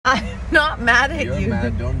I'm not mad at You're you.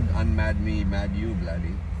 mad, don't unmad me, mad you,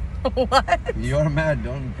 bloody. What? You're mad,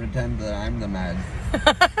 don't pretend that I'm the mad.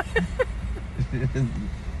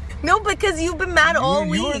 No, because you've been mad all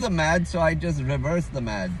week. You're the mad, so I just reverse the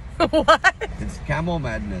mad. What? It's camo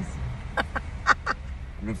madness.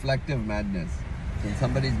 Reflective madness. When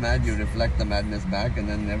somebody's mad, you reflect the madness back and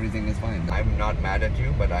then everything is fine. I'm not mad at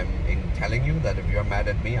you, but I'm telling you that if you're mad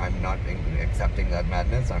at me, I'm not accepting that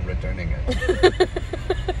madness, I'm returning it.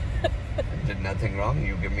 I did nothing wrong.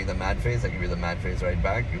 You give me the mad face, I give you the mad face right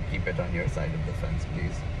back. You keep it on your side of the fence,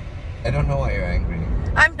 please. I don't know why you're angry.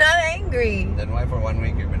 I'm not angry. Then why for 1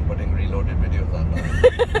 week you've been putting reloaded videos online?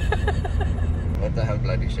 What the hell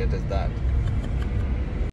bloody shit is that?